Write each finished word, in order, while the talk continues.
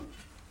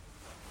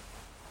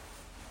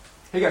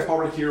Hey guys, Paul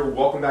Rick here.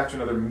 Welcome back to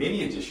another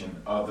mini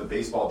edition of the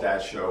Baseball Dad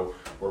Show,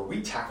 where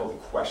we tackle the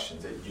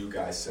questions that you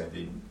guys send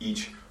in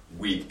each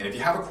week. And if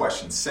you have a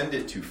question, send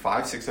it to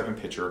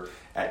 567pitcher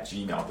at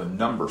gmail. The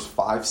number's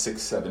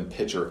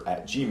 567pitcher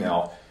at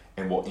gmail,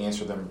 and we'll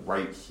answer them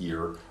right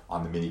here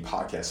on the mini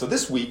podcast. So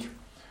this week,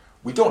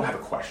 we don't have a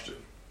question.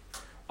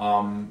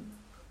 I'm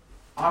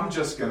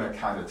just going to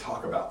kind of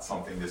talk about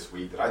something this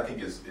week that I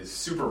think is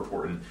super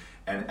important.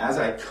 And as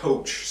I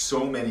coach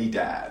so many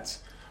dads,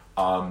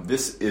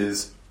 this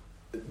is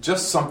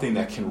just something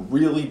that can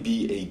really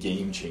be a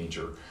game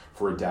changer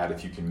for a dad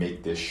if you can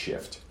make this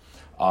shift.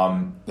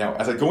 Now,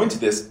 as I go into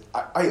this,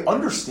 I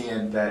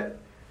understand that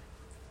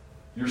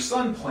your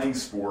son playing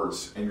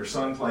sports and your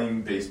son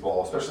playing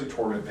baseball, especially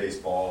tournament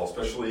baseball,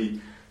 especially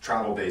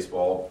travel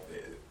baseball,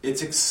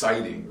 it's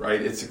exciting,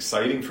 right? It's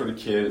exciting for the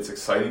kid. It's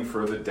exciting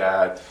for the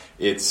dad.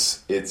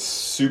 It's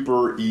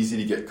super easy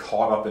to get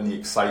caught up in the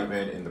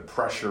excitement and the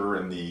pressure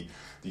and the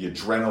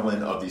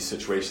adrenaline of these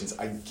situations.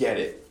 I get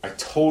it. I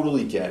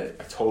totally get it.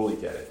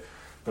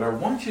 But I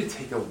want you to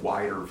take a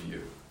wider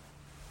view.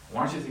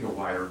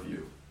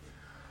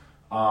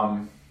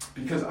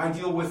 Because I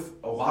deal with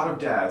a lot of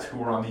dads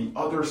who are on the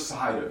other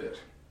side of it,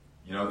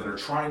 that are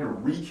trying to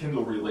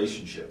rekindle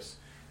relationships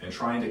and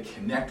trying to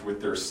connect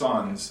with their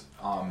sons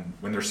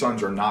when their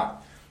sons are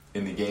not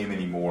in the game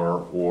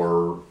anymore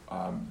or,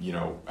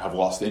 have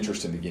lost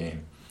interest in the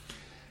game.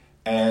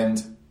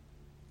 And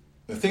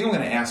the thing I'm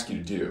going to ask you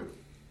to do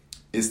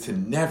is to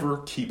never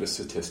keep a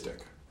statistic.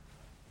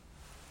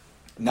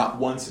 Not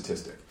one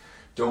statistic.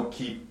 Don't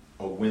keep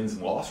a wins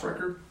and loss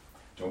record.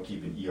 Don't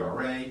keep an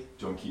ERA.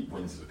 Don't keep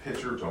wins as a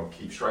pitcher. Don't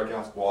keep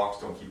strikeouts, walks.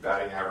 Don't keep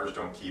batting average.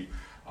 Don't keep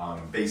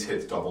base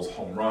hits, doubles,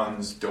 home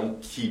runs. Don't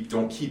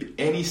keep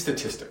any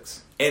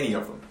statistics, any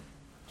of them.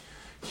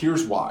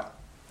 Here's why.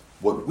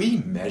 What we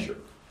measure,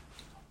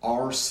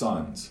 our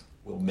sons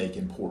will make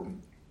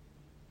important.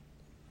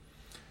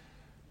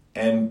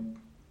 And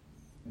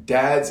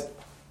dads,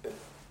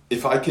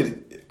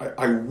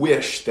 I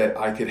wish that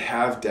I could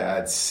have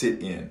dads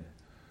sit in.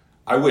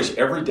 I wish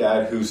every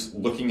dad who's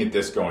looking at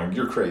this going,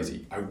 you're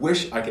crazy. I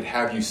wish I could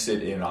have you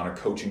sit in on a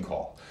coaching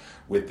call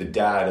with the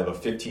dad of a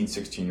 15,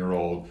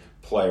 16-year-old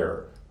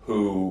player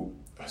who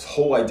his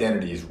whole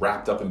identity is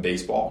wrapped up in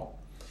baseball.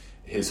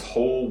 His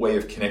whole way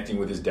of connecting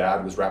with his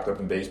dad was wrapped up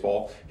in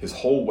baseball. His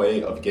whole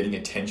way of getting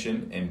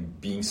attention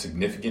and being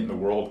significant in the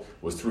world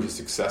was through his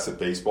success at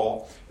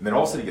baseball. And then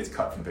all of a sudden he gets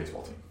cut from the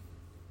baseball team.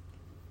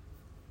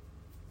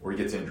 Or he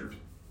gets injured.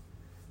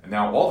 And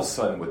now all of a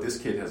sudden what this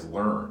kid has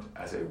learned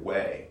as a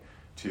way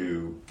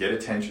to get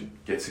attention,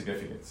 get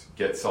significance,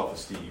 get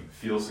self-esteem,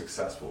 feel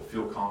successful,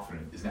 feel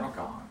confident is now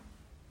gone.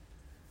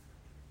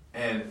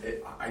 And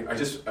I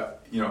just,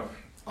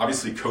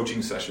 obviously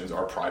coaching sessions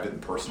are private and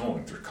personal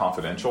and they're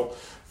confidential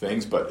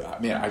things,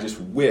 but I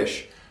just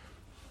wish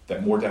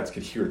that more dads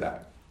could hear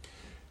that.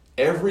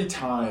 Every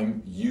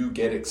time you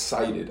get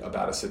excited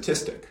about a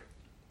statistic,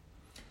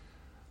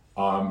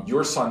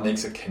 your son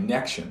makes a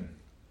connection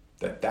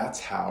that's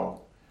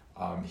how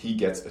he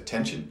gets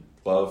attention,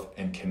 love,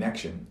 and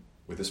connection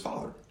with his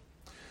father.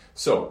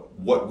 So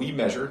what we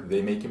measure,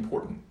 they make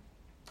important.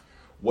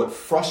 What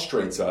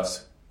frustrates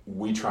us,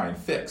 we try and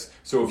fix.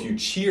 So if you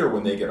cheer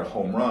when they get a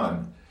home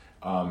run,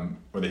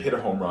 or they hit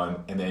a home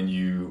run, and then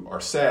you are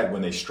sad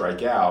when they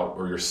strike out,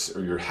 or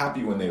you're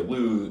happy when they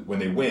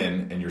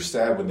win, and you're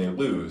sad when they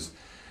lose,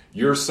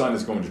 your son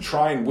is going to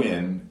try and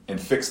win and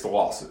fix the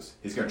losses.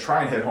 He's going to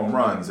try and hit home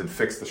runs and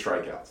fix the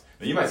strikeouts.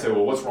 Now you might say,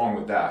 well, what's wrong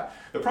with that?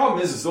 The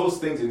problem is those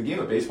things in the game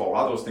of baseball, a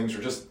lot of those things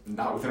are just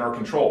not within our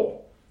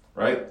control,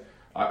 right?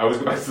 I always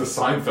go back to the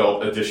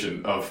Seinfeld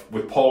edition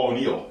with Paul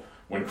O'Neill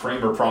when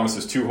Kramer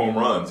promises 2 home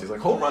runs. He's like,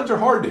 home runs are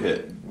hard to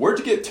hit. Where'd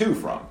you get 2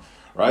 from,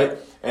 right?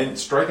 And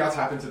strikeouts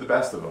happen to the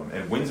best of them.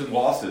 And wins and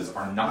losses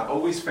are not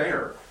always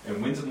fair.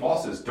 And wins and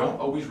losses don't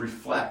always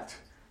reflect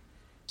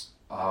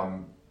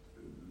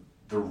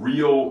the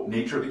real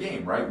nature of the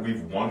game, right?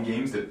 We've won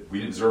games that we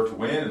didn't deserve to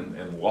win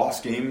and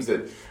lost games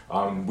that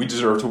we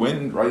deserve to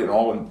win, right? And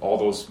all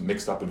those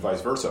mixed up and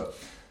vice versa.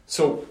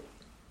 So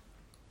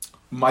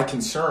my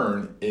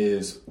concern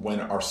is when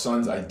our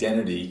son's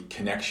identity,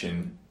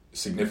 connection,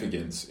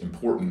 significance,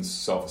 importance,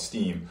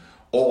 self-esteem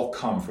all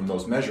come from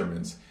those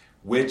measurements,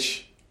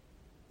 which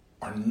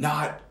are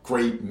not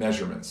great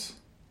measurements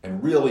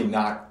and really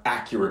not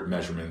accurate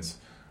measurements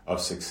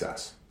of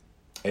success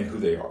and who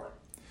they are.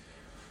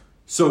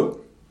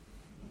 So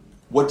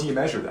what do you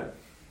measure then?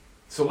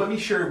 So let me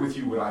share with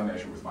you what I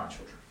measure with my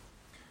children.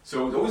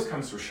 So it always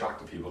comes to a shock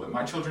to people that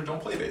my children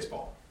don't play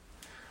baseball.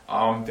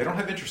 They don't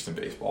have interest in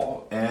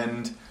baseball,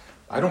 and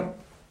I don't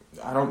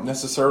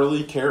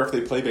necessarily care if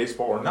they play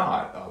baseball or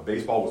not.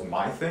 Baseball was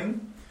my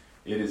thing.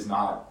 It is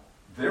not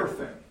their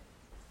thing,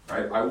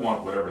 right? I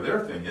want whatever their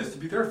thing is to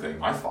be their thing.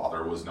 My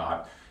father was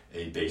not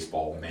a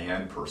baseball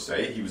man per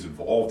se. He was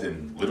involved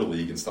in Little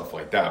League and stuff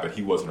like that, but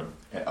he wasn't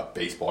a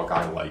baseball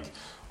guy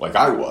like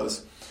I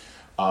was.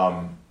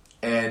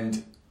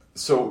 And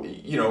so,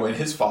 and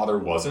his father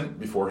wasn't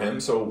before him.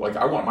 So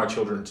I want my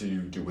children to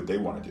do what they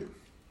want to do.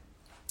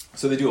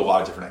 So they do a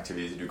lot of different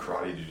activities. They do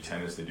karate, they do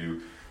tennis, they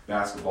do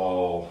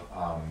basketball,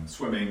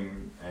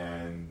 swimming,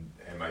 and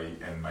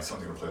my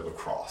son's going to play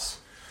lacrosse.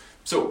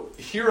 So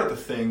here are the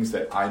things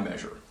that I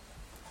measure.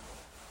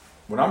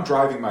 When I'm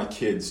driving my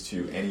kids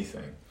to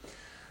anything,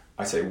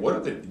 I say,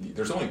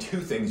 there's only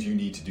two things you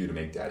need to do to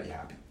make daddy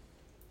happy.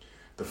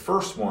 The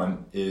first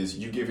one is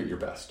you give it your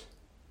best.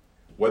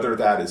 Whether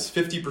that is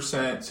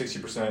 50%,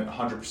 60%,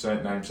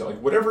 100%, 90%, like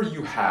whatever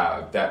you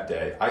have that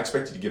day, I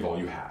expect you to give all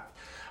you have.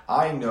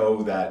 I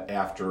know that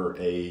after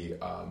a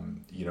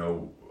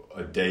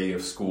day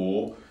of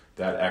school,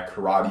 that at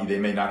karate they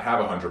may not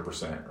have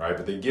 100%, right?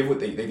 But they give what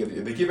they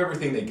give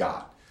everything they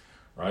got,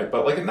 right?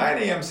 But like at 9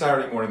 a.m.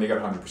 Saturday morning, they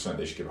got 100%.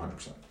 They should give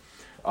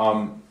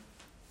 100%.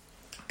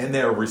 And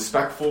they're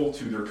respectful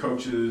to their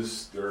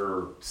coaches,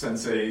 their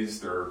senseis,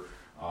 their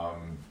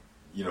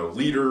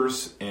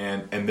leaders,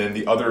 and then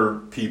the other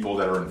people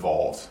that are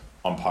involved,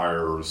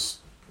 umpires,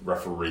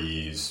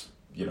 referees,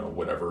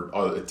 whatever,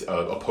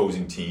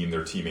 opposing team,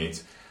 their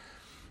teammates.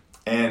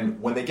 And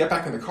when they get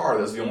back in the car,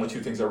 those are the only two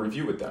things I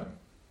review with them.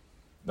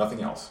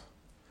 Nothing else.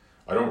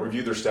 I don't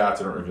review their stats.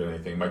 I don't review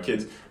anything. My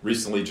kids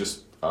recently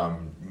just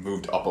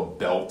moved up a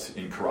belt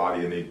in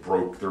karate, and they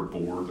broke their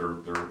board,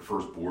 their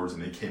first boards,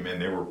 and they came in.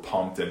 They were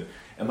pumped, and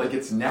like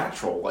it's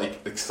natural,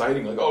 like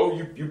exciting, like,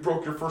 oh, you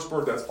broke your first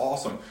board. That's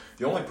awesome.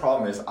 The only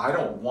problem is I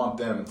don't want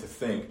them to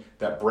think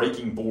that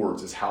breaking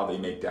boards is how they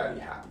make daddy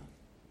happy,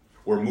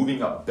 or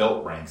moving up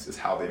belt ranks is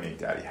how they make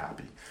daddy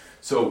happy.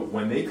 So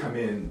when they come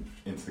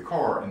into the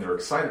car and they're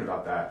excited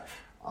about that,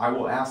 I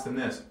will ask them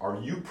this: are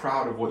you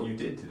proud of what you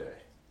did today?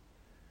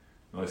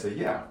 And they say,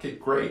 yeah, okay,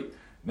 great.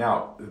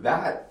 Now,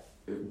 that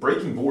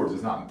breaking boards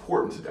is not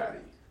important to daddy.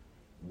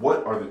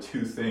 What are the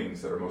two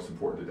things that are most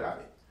important to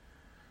daddy?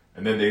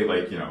 And then they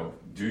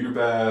do your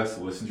best,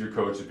 listen to your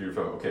coach, be your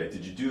fellow. Okay,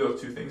 did you do those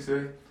two things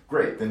today?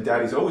 Great. Then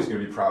daddy's always going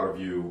to be proud of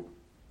you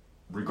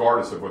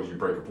regardless of whether you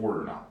break a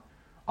board or not.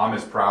 I'm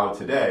as proud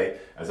today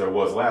as I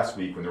was last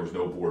week when there was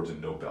no boards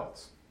and no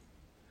belts.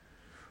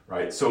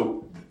 Right?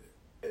 So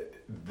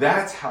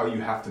that's how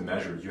you have to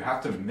measure it. You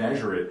have to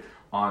measure it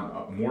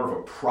on more of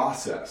a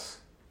process.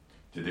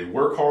 Did they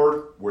work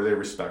hard? Were they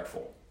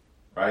respectful?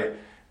 Right?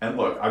 And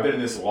look, I've been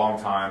in this a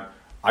long time.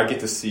 I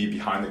get to see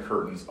behind the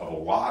curtains of a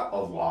lot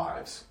of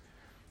lives.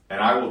 And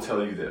I will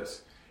tell you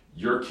this: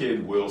 your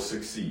kid will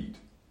succeed.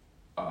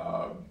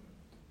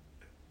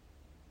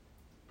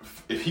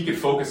 If he could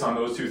focus on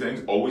those two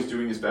things, always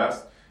doing his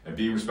best and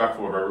being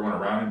respectful of everyone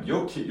around him,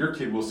 your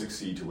kid will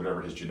succeed to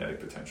whatever his genetic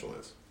potential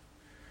is.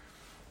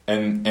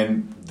 And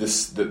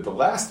the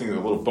last thing, the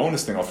little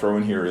bonus thing I'll throw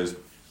in here is,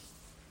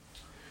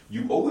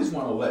 you always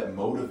want to let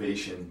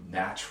motivation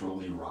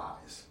naturally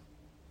rise.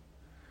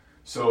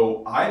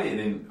 So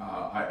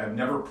I've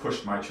never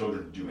pushed my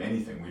children to do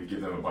anything. We've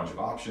given them a bunch of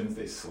options.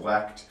 They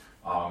select.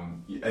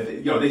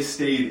 They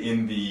stayed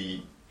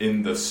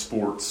in the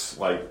sports,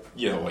 like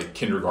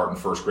kindergarten,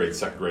 first grade,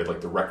 second grade, like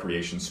the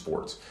recreation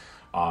sports.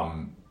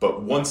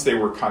 But once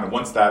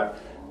that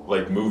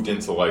moved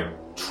into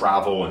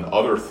travel and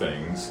other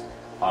things,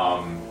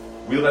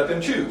 we let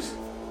them choose.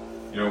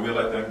 We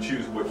let them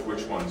choose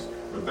which ones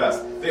are the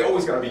best. They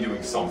always got to be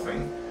doing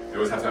something. They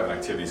always have to have an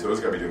activity, so they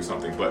always got to be doing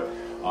something. But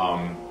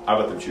I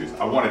let them choose.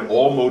 I wanted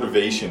all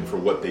motivation for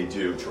what they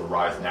do to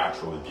arise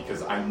naturally,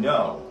 because I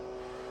know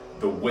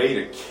the way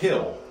to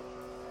kill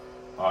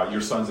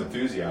your son's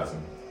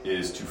enthusiasm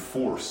is to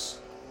force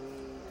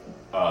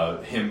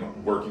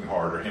him working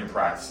hard, or him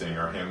practicing,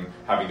 or him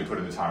having to put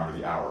in the time or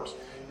the hours.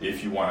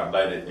 If you want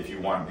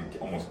to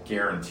almost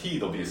guarantee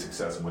they'll be a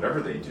success in whatever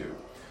they do,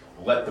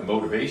 let the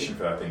motivation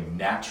for that thing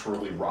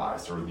naturally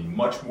rise. There will be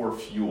much more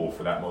fuel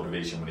for that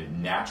motivation when it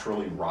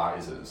naturally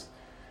rises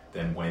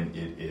than when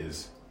it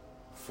is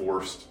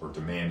forced or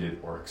demanded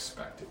or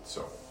expected.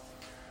 So,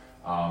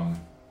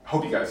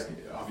 hope you guys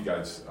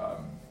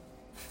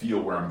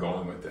feel where I'm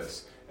going with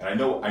this. And I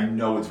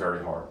know it's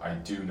very hard. I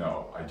do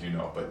know.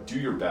 But do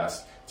your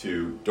best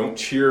to don't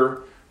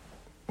cheer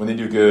when they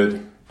do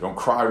good. Don't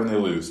cry when they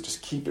lose.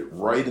 Just keep it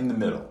right in the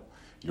middle.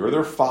 You're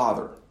their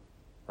father,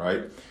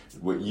 right?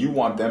 What you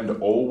want them to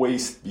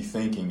always be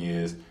thinking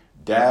is,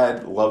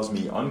 Dad loves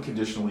me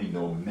unconditionally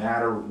no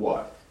matter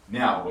what.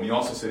 Now, let me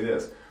also say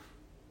this.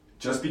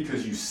 Just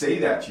because you say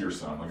that to your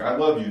son, like, I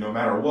love you no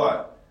matter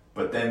what,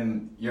 but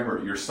then,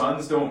 remember, your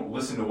sons don't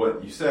listen to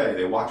what you say.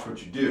 They watch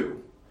what you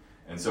do.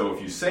 And so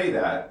if you say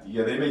that,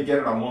 they may get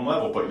it on one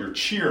level, but you're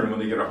cheering when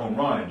they get a home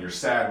run, and you're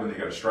sad when they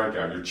get a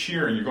strikeout. You're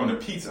cheering, you're going to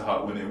Pizza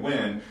Hut when they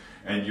win,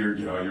 and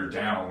you're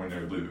down when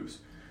they lose,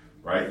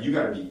 right? You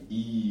got to be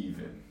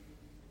even.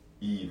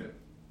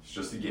 It's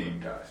just a game,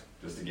 guys.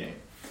 Just a game.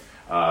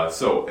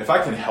 So if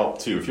I can help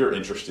too, if you're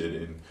interested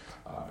in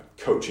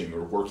coaching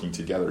or working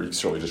together, you can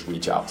certainly just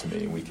reach out to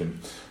me, and we can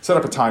set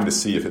up a time to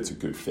see if it's a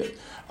good fit.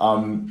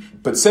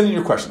 But send in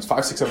your questions,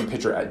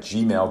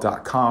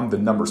 567pitcher@gmail.com. The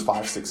number's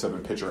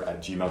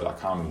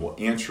 567pitcher@gmail.com, and we'll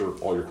answer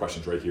all your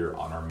questions right here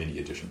on our mini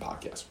edition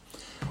podcast.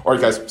 All right,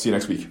 guys. See you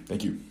next week.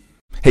 Thank you.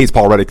 Hey, it's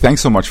Paul Reddick.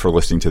 Thanks so much for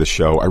listening to the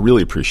show. I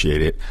really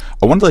appreciate it.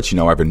 I wanted to let you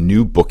know I have a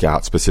new book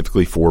out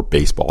specifically for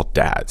baseball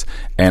dads,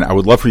 and I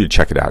would love for you to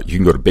check it out. You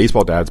can go to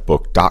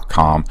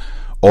baseballdadsbook.com.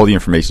 All the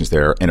information is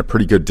there, and a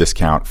pretty good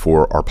discount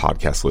for our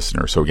podcast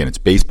listeners. So again, it's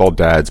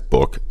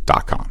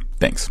baseballdadsbook.com.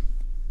 Thanks.